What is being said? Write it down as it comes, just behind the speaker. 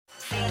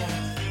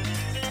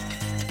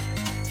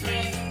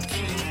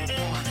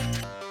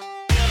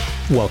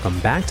Welcome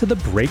back to The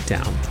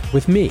Breakdown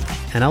with me,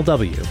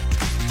 NLW.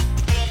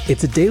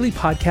 It's a daily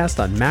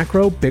podcast on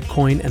macro,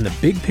 Bitcoin, and the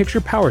big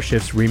picture power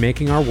shifts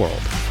remaking our world.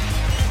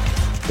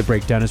 The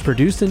Breakdown is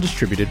produced and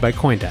distributed by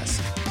CoinDesk.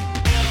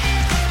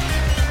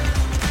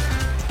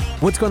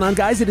 What's going on,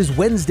 guys? It is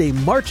Wednesday,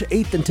 March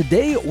 8th, and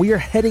today we are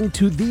heading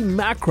to the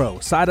macro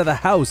side of the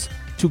house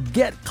to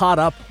get caught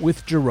up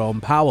with Jerome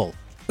Powell.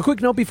 A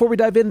quick note before we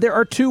dive in, there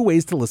are two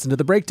ways to listen to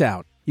The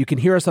Breakdown. You can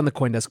hear us on the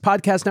CoinDesk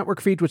Podcast Network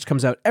feed, which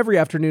comes out every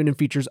afternoon and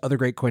features other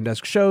great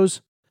CoinDesk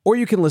shows, or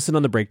you can listen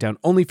on the Breakdown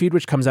Only feed,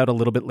 which comes out a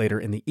little bit later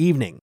in the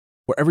evening.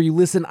 Wherever you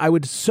listen, I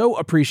would so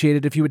appreciate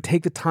it if you would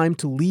take the time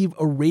to leave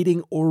a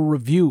rating or a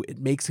review. It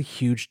makes a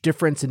huge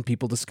difference in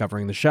people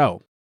discovering the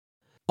show.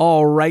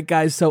 All right,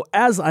 guys, so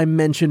as I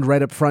mentioned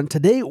right up front,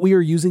 today we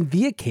are using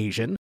the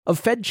occasion of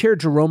Fed Chair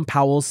Jerome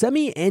Powell's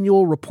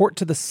semi-annual report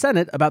to the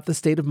Senate about the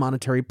state of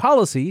monetary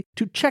policy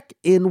to check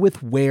in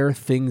with where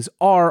things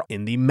are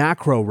in the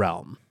macro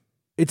realm.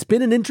 It's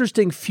been an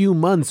interesting few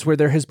months where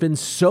there has been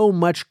so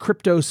much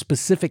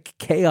crypto-specific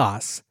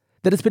chaos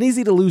that it's been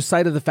easy to lose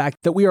sight of the fact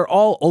that we are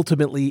all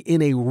ultimately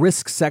in a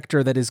risk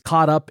sector that is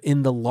caught up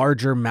in the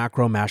larger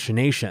macro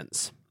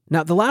machinations.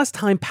 Now, the last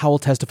time Powell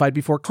testified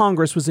before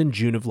Congress was in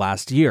June of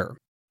last year.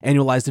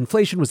 Annualized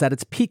inflation was at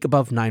its peak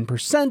above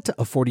 9%,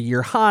 a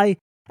 40-year high,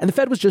 and the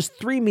Fed was just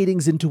 3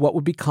 meetings into what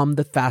would become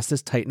the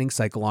fastest tightening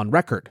cycle on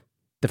record.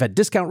 The Fed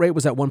discount rate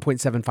was at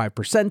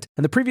 1.75%,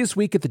 and the previous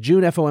week at the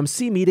June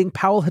FOMC meeting,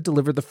 Powell had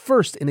delivered the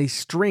first in a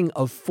string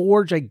of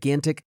 4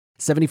 gigantic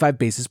 75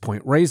 basis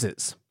point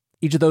raises.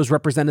 Each of those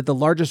represented the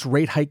largest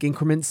rate hike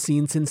increment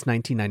seen since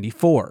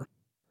 1994.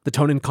 The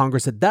tone in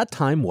Congress at that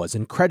time was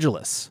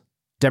incredulous.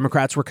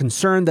 Democrats were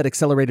concerned that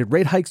accelerated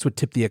rate hikes would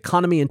tip the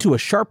economy into a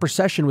sharp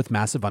recession with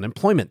massive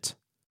unemployment.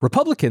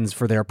 Republicans,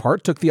 for their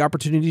part, took the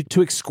opportunity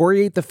to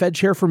excoriate the Fed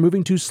chair for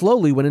moving too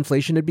slowly when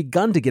inflation had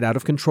begun to get out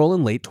of control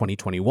in late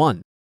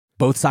 2021.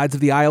 Both sides of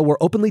the aisle were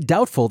openly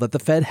doubtful that the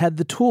Fed had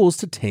the tools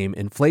to tame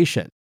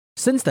inflation.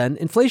 Since then,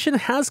 inflation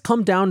has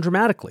come down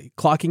dramatically,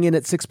 clocking in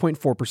at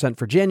 6.4%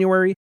 for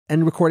January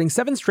and recording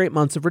 7 straight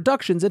months of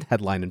reductions in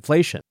headline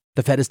inflation.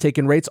 The Fed has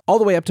taken rates all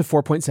the way up to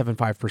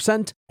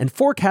 4.75% and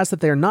forecasts that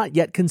they are not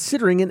yet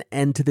considering an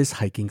end to this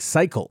hiking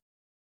cycle.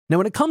 Now,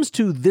 when it comes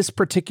to this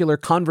particular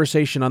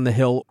conversation on the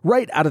Hill,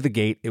 right out of the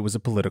gate, it was a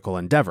political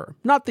endeavor.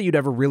 Not that you'd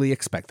ever really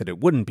expect that it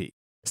wouldn't be.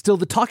 Still,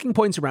 the talking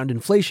points around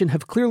inflation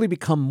have clearly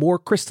become more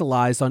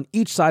crystallized on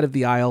each side of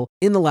the aisle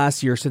in the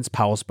last year since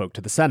Powell spoke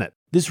to the Senate.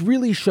 This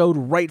really showed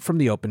right from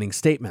the opening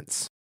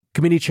statements.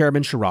 Committee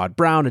Chairman Sherrod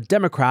Brown, a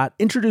Democrat,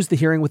 introduced the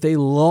hearing with a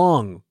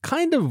long,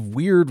 kind of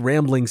weird,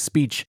 rambling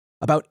speech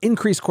about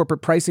increased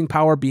corporate pricing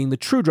power being the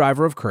true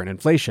driver of current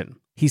inflation.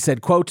 He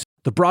said, quote,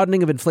 "The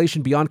broadening of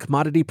inflation beyond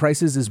commodity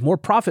prices is more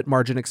profit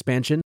margin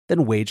expansion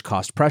than wage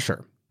cost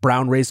pressure."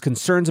 Brown raised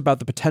concerns about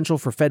the potential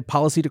for Fed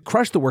policy to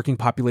crush the working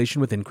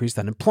population with increased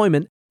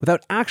unemployment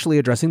without actually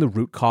addressing the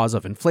root cause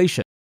of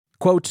inflation.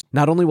 Quote,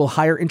 "Not only will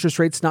higher interest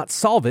rates not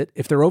solve it,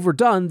 if they're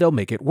overdone, they'll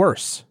make it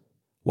worse."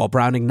 While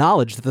Brown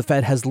acknowledged that the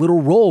Fed has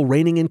little role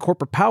reigning in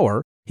corporate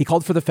power, he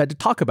called for the Fed to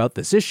talk about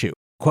this issue.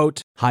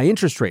 Quote, "High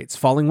interest rates,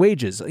 falling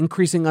wages,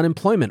 increasing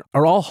unemployment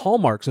are all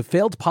hallmarks of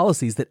failed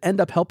policies that end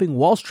up helping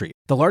Wall Street,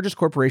 the largest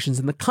corporations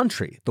in the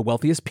country, the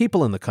wealthiest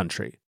people in the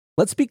country.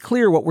 Let's be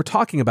clear what we're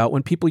talking about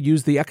when people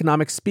use the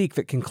economic speak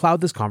that can cloud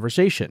this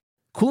conversation.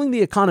 Cooling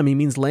the economy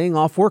means laying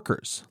off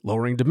workers.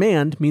 Lowering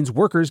demand means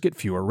workers get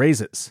fewer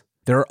raises.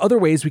 There are other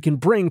ways we can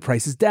bring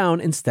prices down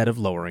instead of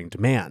lowering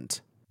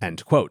demand."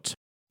 End quote.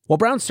 While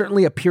Brown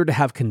certainly appeared to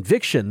have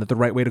conviction that the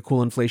right way to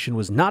cool inflation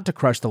was not to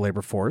crush the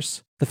labor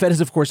force, the Fed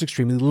is of course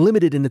extremely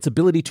limited in its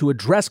ability to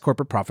address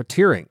corporate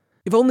profiteering.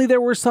 If only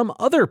there were some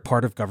other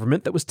part of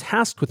government that was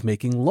tasked with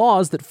making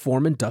laws that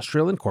form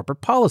industrial and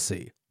corporate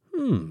policy.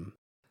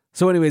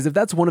 So anyways, if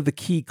that's one of the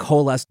key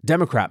coalesced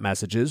Democrat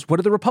messages, what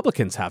do the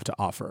Republicans have to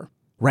offer?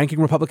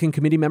 Ranking Republican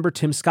Committee member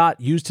Tim Scott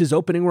used his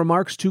opening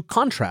remarks to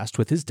contrast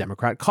with his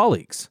Democrat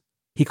colleagues.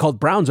 He called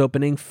Brown's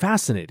opening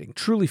fascinating,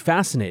 truly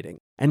fascinating,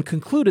 and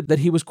concluded that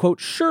he was, quote,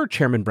 "sure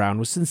Chairman Brown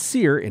was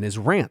sincere in his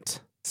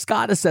rant."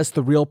 Scott assessed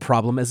the real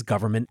problem as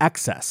government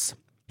excess.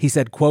 He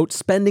said, quote,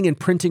 "spending and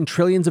printing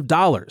trillions of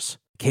dollars,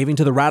 caving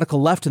to the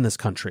radical left in this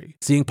country,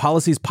 seeing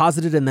policies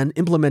posited and then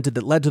implemented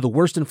that led to the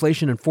worst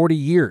inflation in 40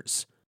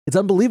 years. It's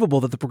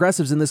unbelievable that the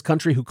progressives in this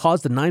country who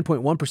caused the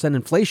 9.1%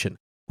 inflation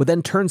would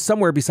then turn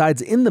somewhere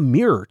besides in the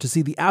mirror to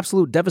see the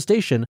absolute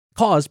devastation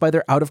caused by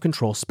their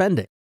out-of-control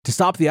spending. To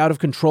stop the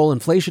out-of-control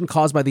inflation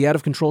caused by the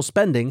out-of-control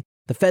spending,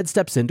 the Fed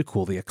steps in to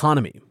cool the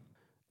economy."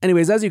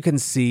 Anyways, as you can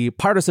see,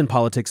 partisan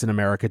politics in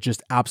America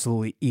just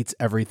absolutely eats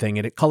everything,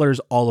 and it colors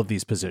all of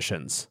these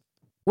positions.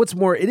 What's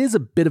more, it is a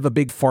bit of a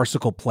big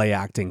farcical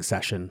play-acting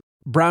session.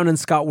 Brown and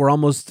Scott were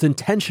almost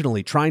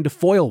intentionally trying to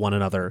foil one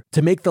another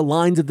to make the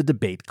lines of the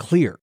debate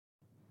clear.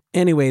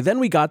 Anyway, then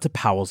we got to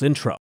Powell's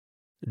intro.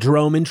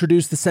 Jerome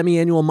introduced the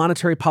semi-annual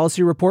monetary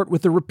policy report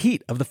with a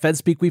repeat of the Fed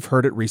speak we've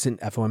heard at recent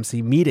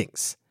FOMC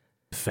meetings.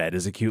 The Fed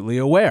is acutely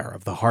aware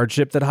of the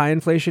hardship that high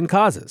inflation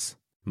causes.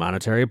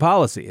 Monetary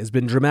policy has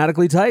been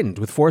dramatically tightened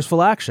with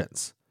forceful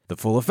actions. The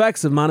full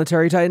effects of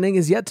monetary tightening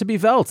is yet to be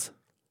felt.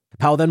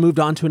 Powell then moved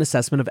on to an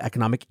assessment of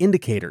economic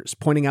indicators,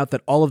 pointing out that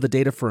all of the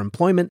data for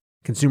employment,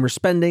 consumer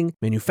spending,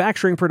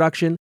 manufacturing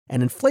production,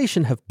 and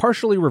inflation have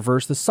partially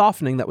reversed the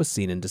softening that was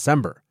seen in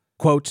December.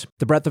 Quote,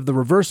 the breadth of the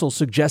reversal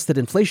suggests that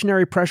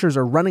inflationary pressures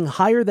are running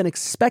higher than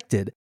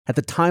expected at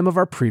the time of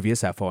our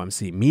previous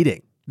FOMC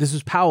meeting. This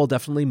was Powell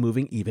definitely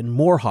moving even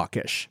more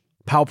hawkish.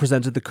 Powell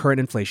presented the current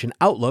inflation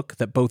outlook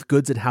that both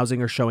goods and housing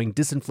are showing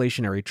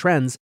disinflationary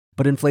trends,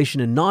 but inflation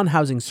in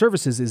non-housing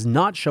services is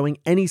not showing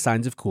any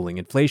signs of cooling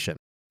inflation.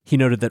 He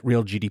noted that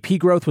real GDP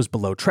growth was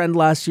below trend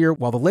last year,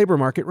 while the labor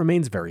market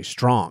remains very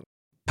strong.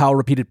 Powell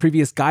repeated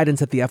previous guidance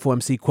that the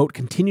FOMC, quote,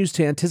 continues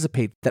to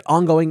anticipate that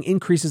ongoing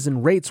increases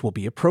in rates will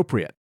be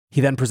appropriate.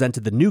 He then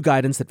presented the new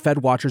guidance that Fed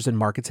watchers and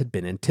markets had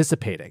been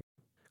anticipating.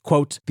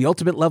 Quote, the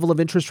ultimate level of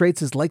interest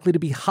rates is likely to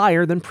be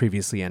higher than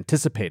previously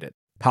anticipated.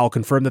 Powell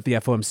confirmed that the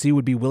FOMC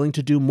would be willing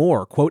to do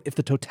more. Quote, if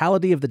the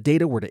totality of the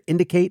data were to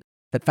indicate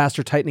that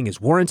faster tightening is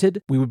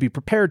warranted, we would be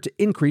prepared to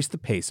increase the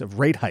pace of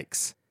rate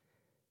hikes.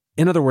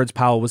 In other words,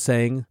 Powell was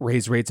saying,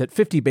 raise rates at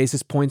 50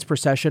 basis points per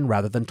session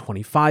rather than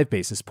 25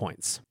 basis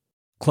points.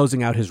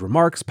 Closing out his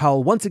remarks,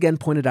 Powell once again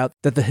pointed out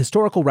that the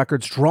historical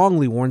record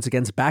strongly warns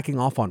against backing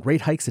off on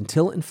rate hikes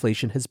until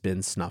inflation has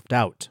been snuffed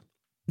out.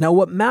 Now,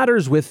 what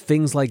matters with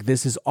things like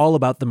this is all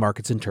about the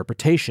market's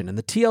interpretation, and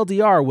the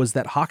TLDR was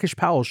that hawkish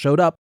Powell showed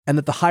up and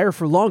that the higher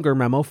for longer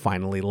memo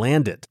finally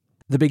landed.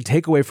 The big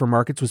takeaway for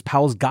markets was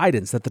Powell's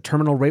guidance that the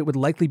terminal rate would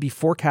likely be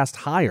forecast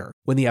higher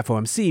when the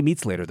FOMC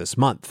meets later this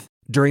month.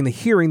 During the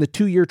hearing, the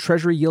 2-year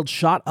Treasury yield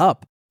shot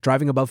up,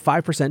 driving above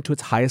 5% to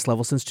its highest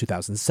level since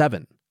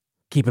 2007.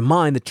 Keep in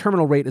mind, the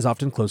terminal rate is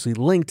often closely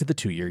linked to the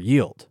 2-year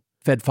yield.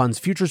 Fed funds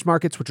futures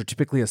markets, which are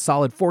typically a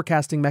solid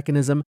forecasting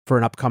mechanism for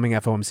an upcoming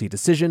FOMC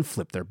decision,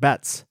 flipped their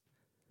bets.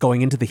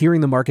 Going into the hearing,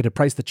 the market had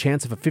priced the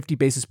chance of a 50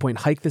 basis point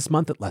hike this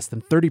month at less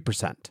than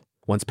 30%.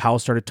 Once Powell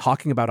started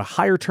talking about a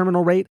higher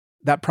terminal rate,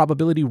 that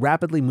probability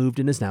rapidly moved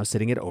and is now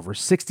sitting at over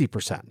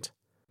 60%,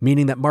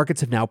 meaning that markets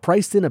have now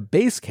priced in a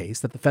base case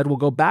that the Fed will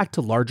go back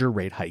to larger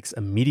rate hikes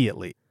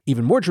immediately.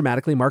 Even more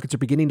dramatically, markets are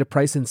beginning to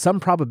price in some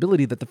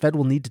probability that the Fed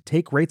will need to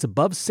take rates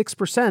above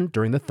 6%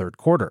 during the third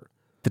quarter.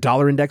 The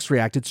dollar index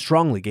reacted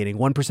strongly, gaining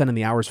 1% in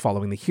the hours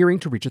following the hearing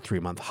to reach a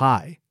 3-month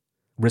high.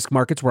 Risk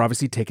markets were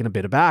obviously taken a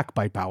bit aback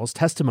by Powell's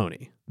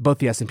testimony. Both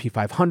the S&P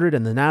 500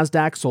 and the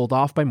Nasdaq sold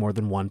off by more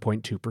than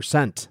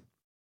 1.2%.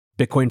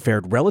 Bitcoin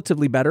fared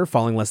relatively better,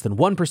 falling less than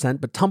 1%,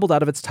 but tumbled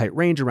out of its tight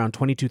range around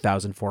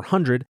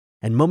 22,400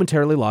 and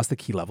momentarily lost the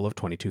key level of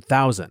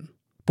 22,000.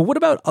 But what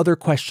about other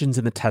questions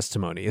in the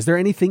testimony? Is there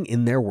anything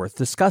in there worth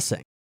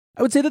discussing?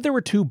 I would say that there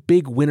were 2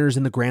 big winners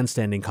in the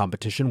grandstanding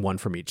competition, one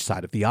from each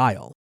side of the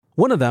aisle.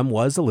 One of them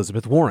was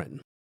Elizabeth Warren.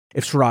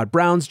 If Sherrod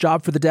Brown's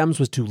job for the Dems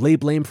was to lay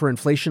blame for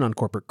inflation on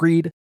corporate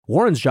greed,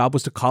 Warren's job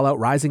was to call out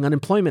rising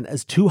unemployment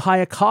as too high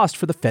a cost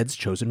for the Fed's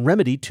chosen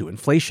remedy to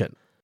inflation.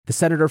 The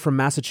senator from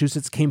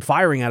Massachusetts came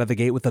firing out of the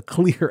gate with a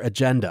clear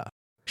agenda.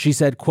 She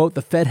said, quote,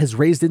 the Fed has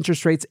raised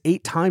interest rates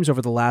 8 times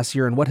over the last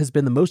year in what has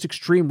been the most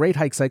extreme rate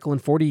hike cycle in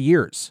 40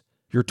 years.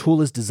 Your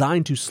tool is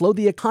designed to slow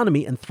the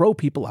economy and throw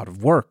people out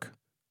of work.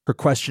 Her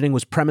questioning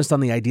was premised on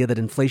the idea that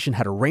inflation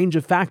had a range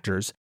of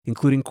factors,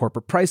 including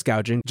corporate price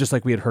gouging, just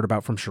like we had heard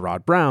about from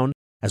Sherrod Brown,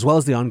 as well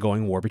as the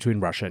ongoing war between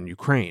Russia and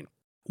Ukraine.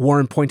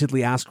 Warren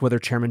pointedly asked whether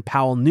Chairman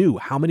Powell knew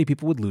how many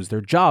people would lose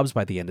their jobs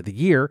by the end of the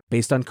year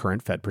based on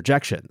current Fed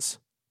projections.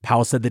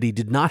 Powell said that he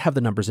did not have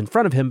the numbers in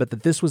front of him, but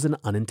that this was an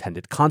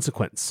unintended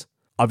consequence.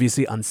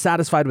 Obviously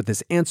unsatisfied with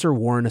this answer,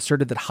 Warren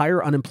asserted that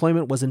higher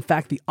unemployment was in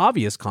fact the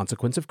obvious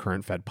consequence of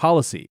current Fed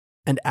policy,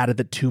 and added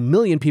that 2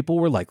 million people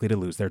were likely to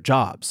lose their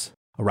jobs.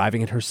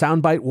 Arriving at her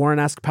soundbite, Warren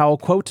asked Powell,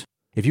 quote,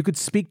 if you could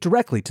speak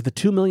directly to the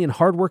 2 million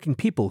hardworking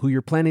people who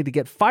you're planning to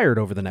get fired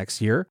over the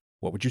next year,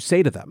 what would you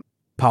say to them?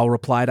 Powell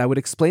replied, I would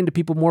explain to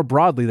people more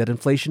broadly that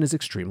inflation is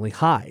extremely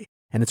high,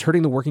 and it's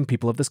hurting the working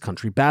people of this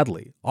country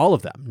badly. All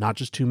of them, not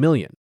just 2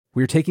 million.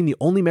 We are taking the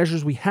only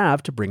measures we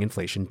have to bring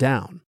inflation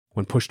down.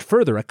 When pushed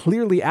further, a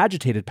clearly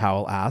agitated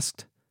Powell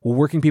asked, will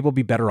working people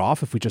be better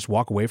off if we just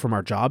walk away from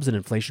our jobs and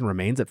inflation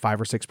remains at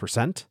 5 or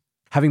 6%?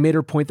 Having made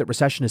her point that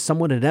recession is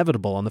somewhat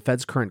inevitable on the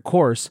Fed's current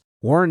course,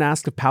 Warren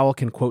asked if Powell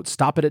can, quote,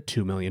 stop it at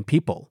 2 million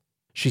people.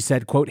 She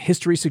said, quote,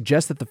 history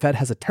suggests that the Fed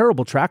has a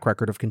terrible track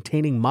record of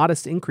containing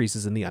modest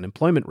increases in the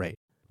unemployment rate.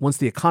 Once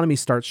the economy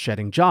starts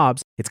shedding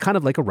jobs, it's kind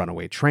of like a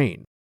runaway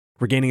train.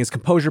 Regaining his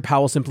composure,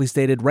 Powell simply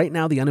stated, right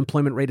now the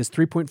unemployment rate is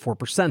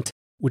 3.4%,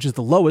 which is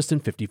the lowest in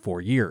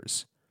 54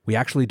 years. We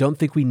actually don't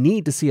think we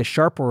need to see a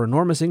sharp or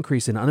enormous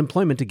increase in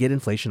unemployment to get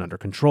inflation under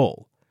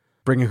control.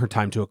 Bringing her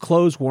time to a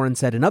close, Warren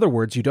said, in other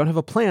words, you don't have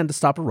a plan to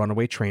stop a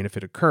runaway train if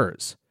it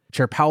occurs.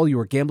 Chair Powell, you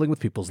are gambling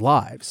with people's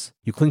lives.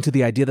 You cling to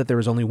the idea that there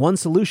is only one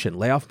solution,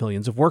 lay off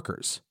millions of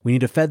workers. We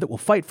need a Fed that will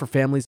fight for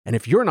families, and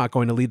if you're not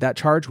going to lead that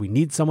charge, we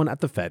need someone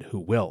at the Fed who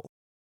will.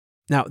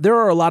 Now, there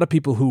are a lot of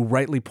people who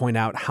rightly point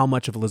out how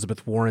much of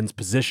Elizabeth Warren's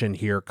position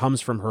here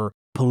comes from her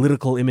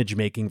political image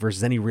making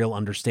versus any real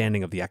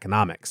understanding of the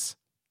economics.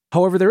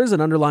 However, there is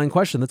an underlying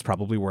question that's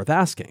probably worth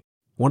asking.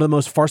 One of the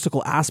most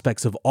farcical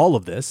aspects of all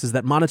of this is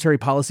that monetary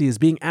policy is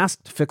being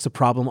asked to fix a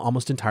problem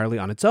almost entirely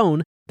on its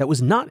own that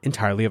was not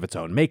entirely of its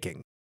own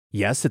making.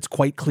 Yes, it's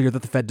quite clear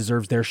that the Fed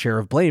deserves their share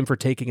of blame for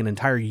taking an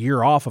entire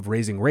year off of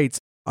raising rates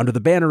under the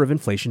banner of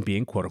inflation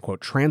being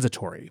quote-unquote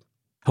transitory.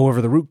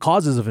 However, the root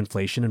causes of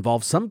inflation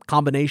involve some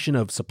combination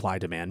of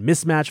supply-demand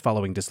mismatch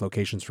following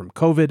dislocations from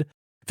COVID,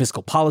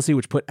 fiscal policy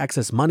which put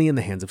excess money in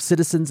the hands of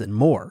citizens, and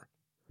more.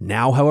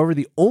 Now, however,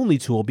 the only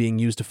tool being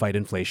used to fight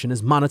inflation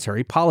is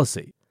monetary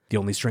policy. The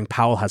only string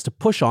Powell has to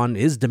push on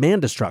is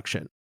demand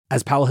destruction.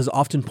 As Powell has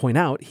often pointed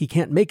out, he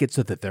can't make it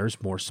so that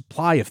there's more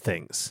supply of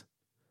things.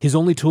 His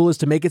only tool is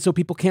to make it so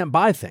people can't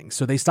buy things,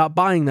 so they stop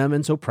buying them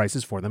and so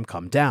prices for them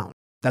come down.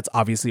 That's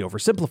obviously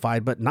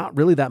oversimplified, but not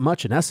really that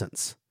much in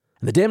essence.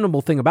 And the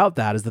damnable thing about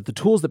that is that the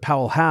tools that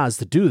Powell has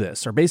to do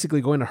this are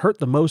basically going to hurt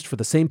the most for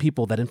the same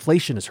people that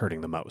inflation is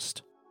hurting the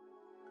most.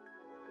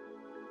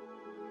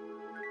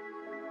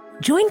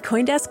 Join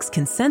CoinDesk's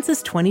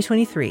Consensus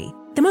 2023,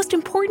 the most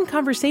important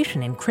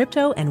conversation in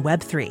crypto and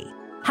Web3,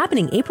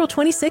 happening April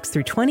 26th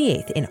through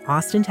 28th in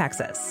Austin,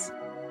 Texas.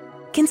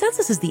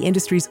 Consensus is the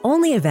industry's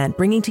only event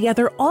bringing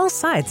together all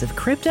sides of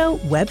crypto,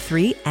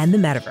 Web3, and the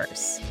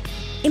metaverse.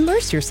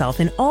 Immerse yourself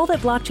in all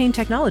that blockchain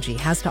technology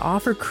has to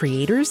offer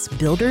creators,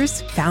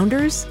 builders,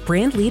 founders,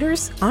 brand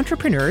leaders,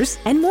 entrepreneurs,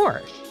 and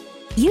more.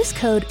 Use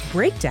code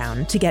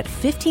BREAKDOWN to get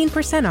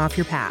 15% off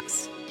your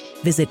pass.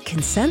 Visit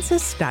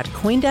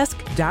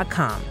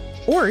consensus.coindesk.com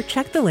or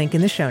check the link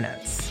in the show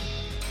notes.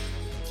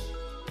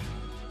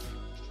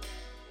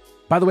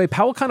 By the way,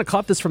 Powell kind of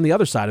caught this from the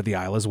other side of the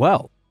aisle as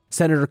well.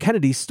 Senator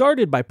Kennedy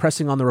started by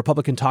pressing on the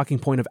Republican talking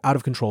point of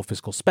out-of-control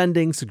fiscal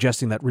spending,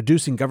 suggesting that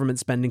reducing government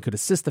spending could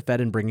assist the Fed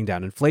in bringing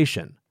down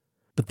inflation.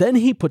 But then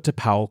he put to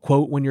Powell,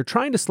 quote, "When you're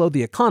trying to slow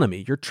the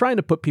economy, you're trying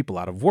to put people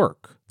out of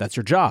work. That's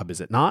your job,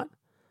 is it not?"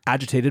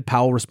 Agitated,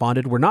 Powell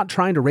responded, "We're not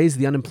trying to raise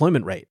the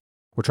unemployment rate.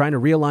 We're trying to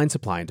realign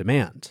supply and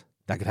demand.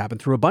 That could happen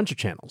through a bunch of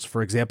channels,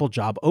 for example,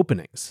 job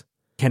openings."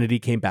 Kennedy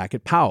came back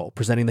at Powell,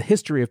 presenting the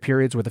history of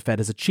periods where the Fed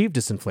has achieved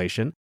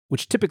disinflation,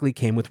 which typically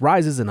came with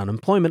rises in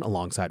unemployment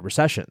alongside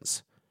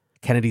recessions.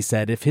 Kennedy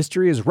said, "If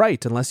history is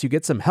right, unless you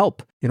get some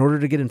help, in order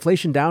to get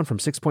inflation down from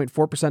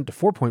 6.4% to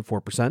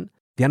 4.4%,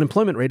 the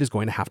unemployment rate is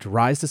going to have to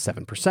rise to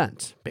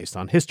 7%, based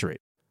on history."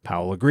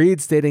 Powell agreed,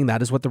 stating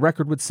that is what the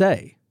record would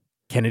say.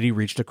 Kennedy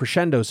reached a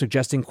crescendo,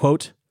 suggesting,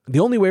 quote, "The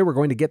only way we're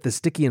going to get this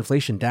sticky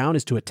inflation down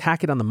is to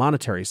attack it on the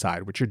monetary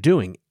side, which you're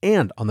doing,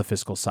 and on the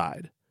fiscal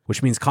side,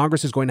 which means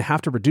Congress is going to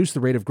have to reduce the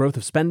rate of growth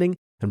of spending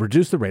and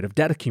reduce the rate of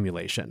debt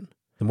accumulation.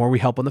 The more we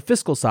help on the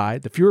fiscal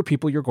side, the fewer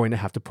people you're going to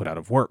have to put out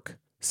of work."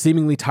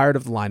 Seemingly tired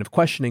of the line of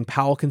questioning,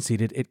 Powell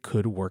conceded it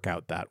could work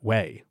out that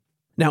way.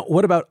 Now,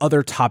 what about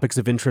other topics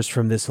of interest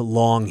from this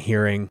long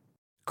hearing?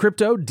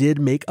 Crypto did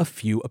make a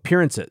few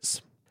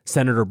appearances.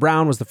 Senator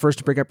Brown was the first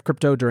to bring up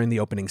crypto during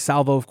the opening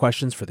salvo of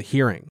questions for the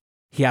hearing.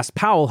 He asked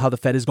Powell how the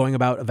Fed is going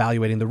about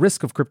evaluating the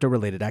risk of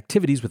crypto-related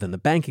activities within the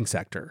banking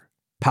sector.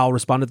 Powell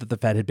responded that the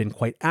Fed had been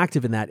quite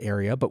active in that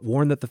area, but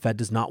warned that the Fed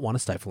does not want to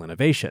stifle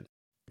innovation,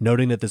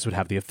 noting that this would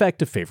have the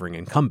effect of favoring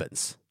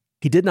incumbents.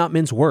 He did not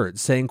mince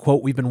words, saying,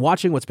 quote, "We've been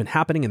watching what's been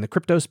happening in the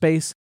crypto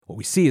space. What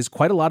we see is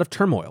quite a lot of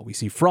turmoil. We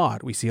see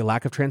fraud. We see a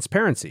lack of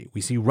transparency.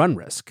 We see run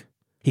risk."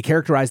 He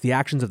characterized the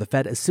actions of the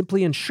Fed as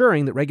simply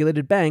ensuring that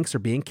regulated banks are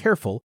being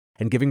careful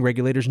and giving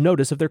regulators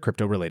notice of their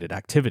crypto-related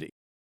activity.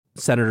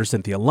 Senator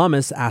Cynthia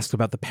Lummis asked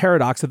about the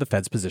paradox of the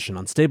Fed's position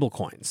on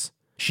stablecoins.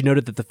 She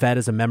noted that the Fed,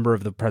 as a member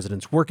of the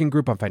president's working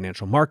group on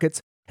financial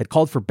markets, had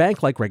called for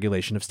bank-like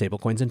regulation of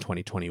stablecoins in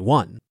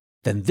 2021.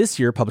 Then this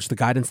year published the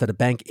guidance that a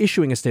bank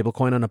issuing a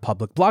stablecoin on a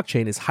public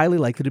blockchain is highly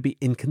likely to be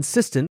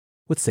inconsistent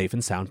with safe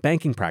and sound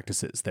banking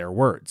practices, their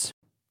words.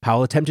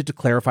 Powell attempted to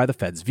clarify the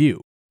Fed's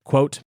view.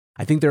 Quote,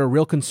 "I think there are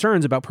real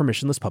concerns about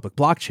permissionless public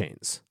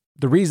blockchains.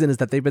 The reason is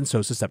that they've been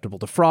so susceptible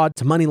to fraud,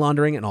 to money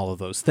laundering, and all of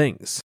those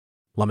things."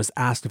 Lummis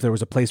asked if there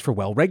was a place for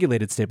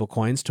well-regulated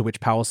stablecoins, to which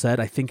Powell said,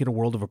 "I think in a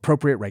world of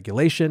appropriate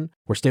regulation,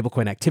 where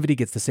stablecoin activity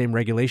gets the same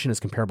regulation as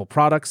comparable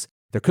products,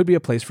 there could be a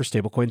place for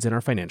stablecoins in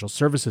our financial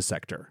services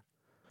sector."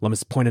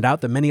 Lummis pointed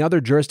out that many other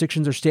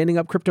jurisdictions are standing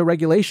up crypto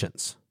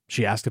regulations.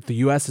 She asked if the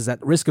U.S. is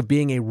at risk of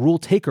being a rule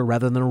taker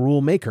rather than a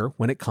rule maker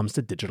when it comes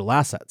to digital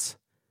assets.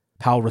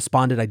 Powell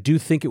responded, "I do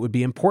think it would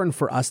be important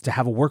for us to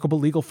have a workable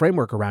legal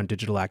framework around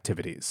digital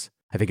activities.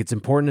 I think it's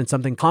important and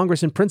something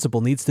Congress in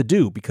principle needs to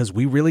do because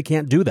we really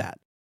can't do that."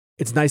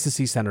 It's nice to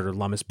see Senator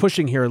Lummis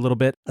pushing here a little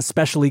bit,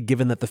 especially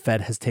given that the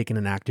Fed has taken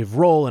an active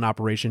role in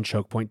Operation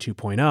Choke Point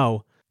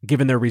 2.0,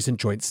 given their recent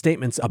joint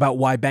statements about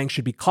why banks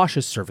should be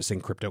cautious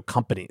servicing crypto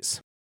companies.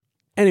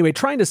 Anyway,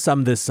 trying to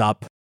sum this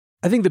up,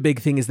 I think the big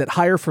thing is that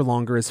higher for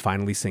longer is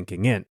finally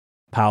sinking in.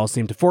 Powell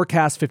seemed to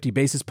forecast 50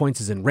 basis points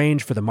is in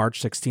range for the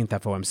March 16th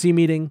FOMC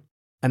meeting,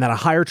 and that a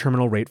higher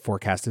terminal rate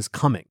forecast is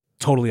coming.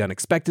 Totally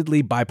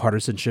unexpectedly,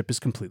 bipartisanship is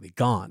completely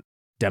gone.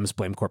 Dems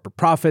blame corporate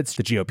profits,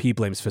 the GOP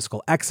blames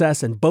fiscal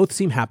excess, and both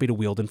seem happy to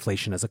wield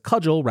inflation as a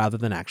cudgel rather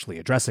than actually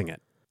addressing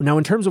it. Now,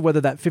 in terms of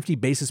whether that 50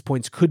 basis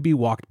points could be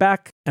walked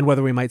back, and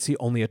whether we might see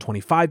only a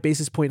 25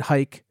 basis point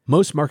hike.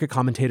 Most market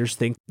commentators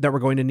think that we're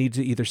going to need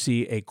to either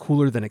see a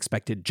cooler than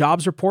expected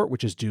jobs report,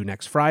 which is due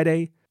next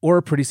Friday, or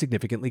a pretty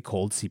significantly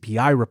cold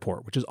CPI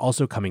report, which is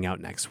also coming out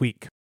next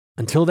week.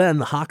 Until then,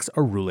 the hawks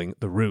are ruling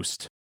the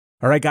roost.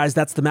 All right, guys,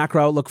 that's the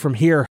macro outlook from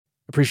here.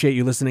 Appreciate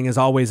you listening as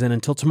always, and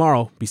until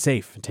tomorrow, be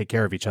safe and take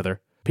care of each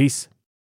other. Peace.